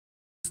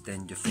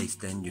then, your face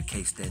then, your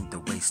case then, the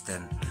waist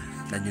then.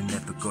 And you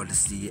never gotta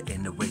see it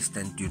in the waist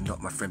then. You're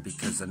not my friend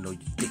because I know you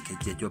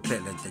dickhead. Yeah, you're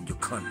better than your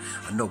cunt.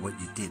 I know what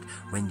you did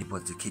when you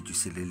was a kid, you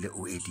silly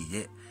little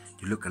idiot.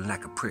 You're looking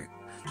like a prick.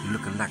 You're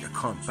looking like a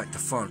cunt, back to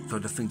front. So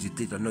the things you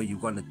did, I know you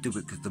wanna do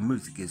it, cause the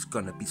music is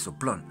gonna be so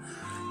blunt.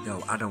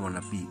 Yo, I don't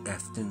wanna be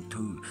effed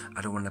into.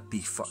 I don't wanna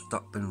be fucked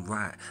up and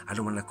right. I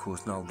don't wanna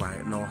cause no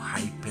riot, no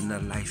hype in the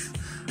life.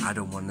 I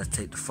don't wanna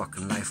take the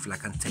fucking life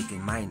like I'm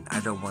taking mine. I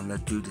don't wanna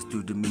do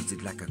the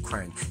music like a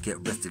crime. Get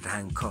arrested,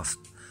 handcuffed.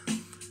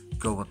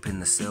 Go up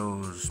in the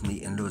cells,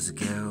 meeting loads of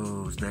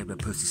girls. Baby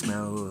pussy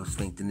smells,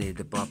 think they need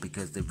the bar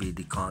because they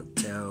really can't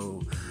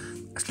tell.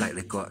 It's like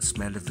they got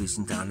smell of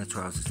vision down the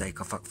trousers. They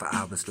can fuck for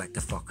hours like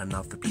they're fucking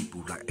other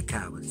people like the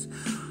cowards.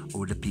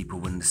 All the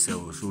people in the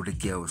cells, all the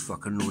girls,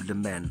 fucking all the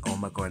men. Oh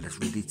my god, let's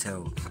really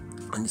tell.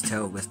 And you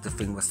tell what's the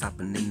thing, what's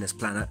happening in this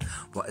planet.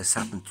 What has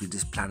happened to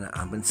this planet?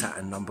 I'm in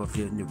Saturn, I'm with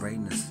you in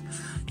Uranus.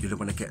 You don't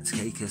wanna get to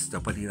cakers,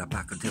 they'll put you in the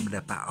back, I'll tell me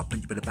their back, I'll put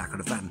you in the back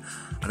of the van.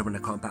 I don't wanna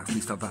come back,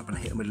 freestyle rap, and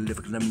hit him with a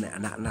lyric in a minute,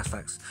 and that's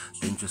facts.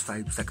 Dangerous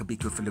vibes, that could be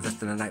good for the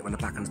rest of the night. When I'm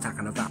back on the attack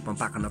on the rap, I'm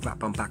back on the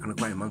rap, I'm back on the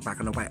grime, I'm back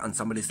on the white, on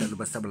somebody said it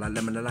was like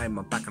lemon and lime,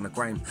 I'm back on the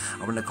grime.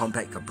 I wanna come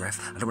take a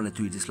breath, I don't wanna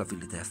do this love you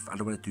to death. I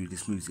don't wanna do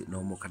this music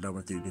no more, cause I don't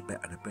wanna do this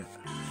better than better.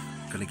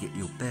 Gonna get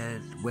your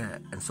bed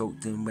wet and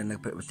soaked in when I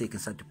put my dick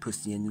inside the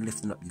pussy and you're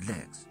lifting up your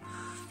legs.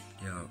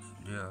 Yo,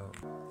 yo.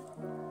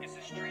 It's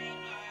a street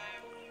life,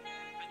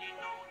 and you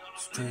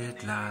know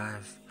Street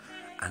life,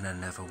 and I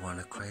never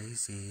wanna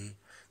crazy.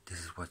 This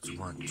is what you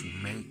want to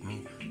make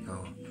me,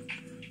 yo.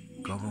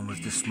 Going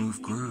with the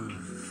smooth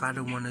groove. I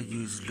don't wanna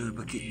use lube,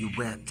 but get you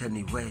wet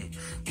anyway.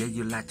 Yeah,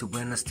 you like to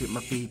when I stick my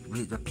feet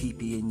with my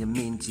pee-pee in your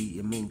mingy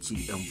and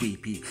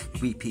weepy.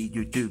 Weepy,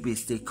 you do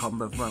is they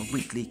come around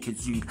weekly,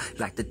 cause you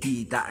like the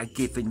deed that I'm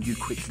giving you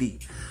quickly.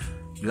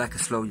 You like it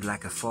slow, you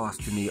like it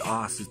fast, in the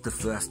arse is the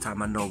first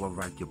time I know I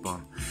ride your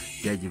bum.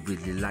 Yeah, you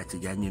really like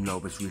it, yeah, and you know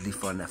it's really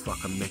fun. That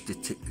fucking make the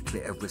tick, the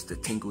clitoris, the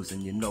tingles,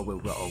 and you know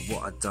it well,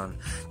 what I done.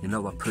 You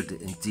know I put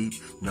it in deep,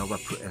 you know I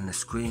put in the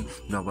screen,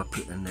 you know I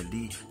put in the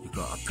lead, you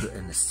gotta put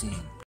in the scene.